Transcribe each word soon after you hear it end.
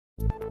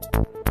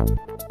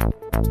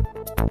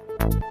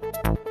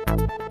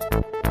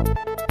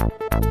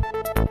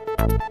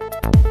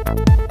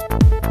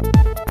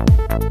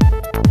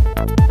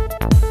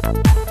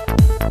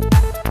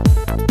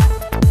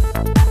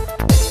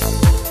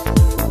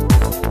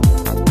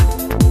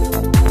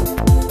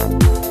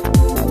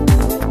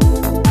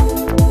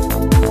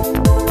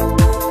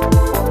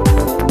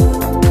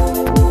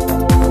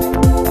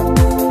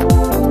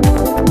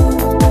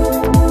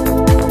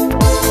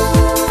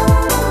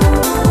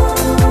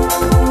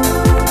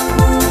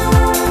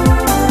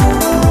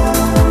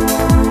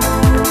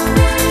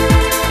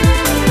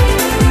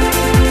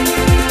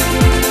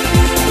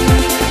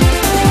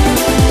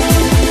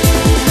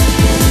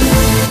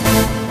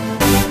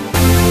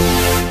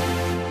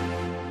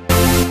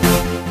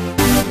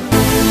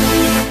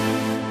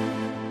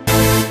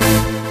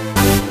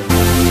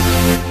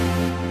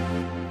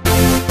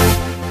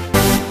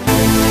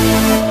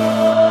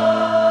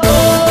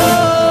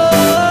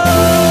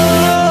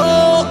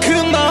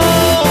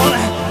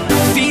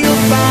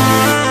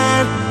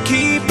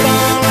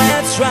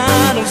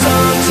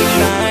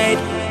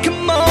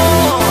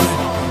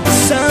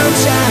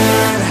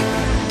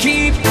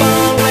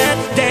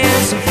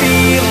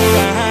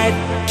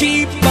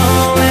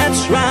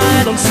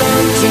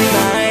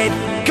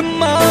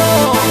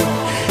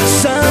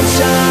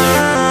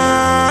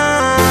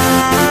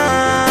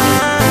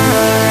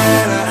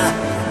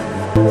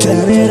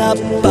Turn it up,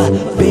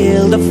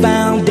 build a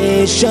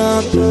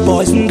foundation.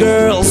 Boys and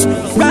girls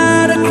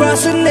right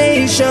across the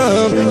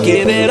nation.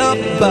 Give it up,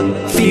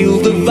 feel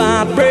the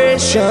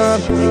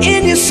vibration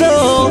in your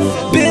soul.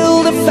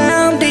 Build a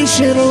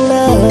foundation of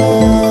love.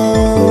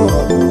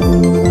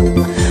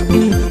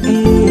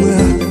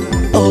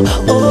 Oh,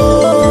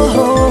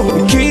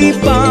 oh,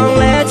 keep on,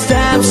 let's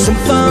have some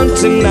fun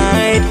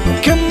tonight.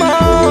 Come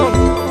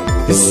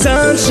on, the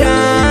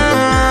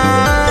sunshine.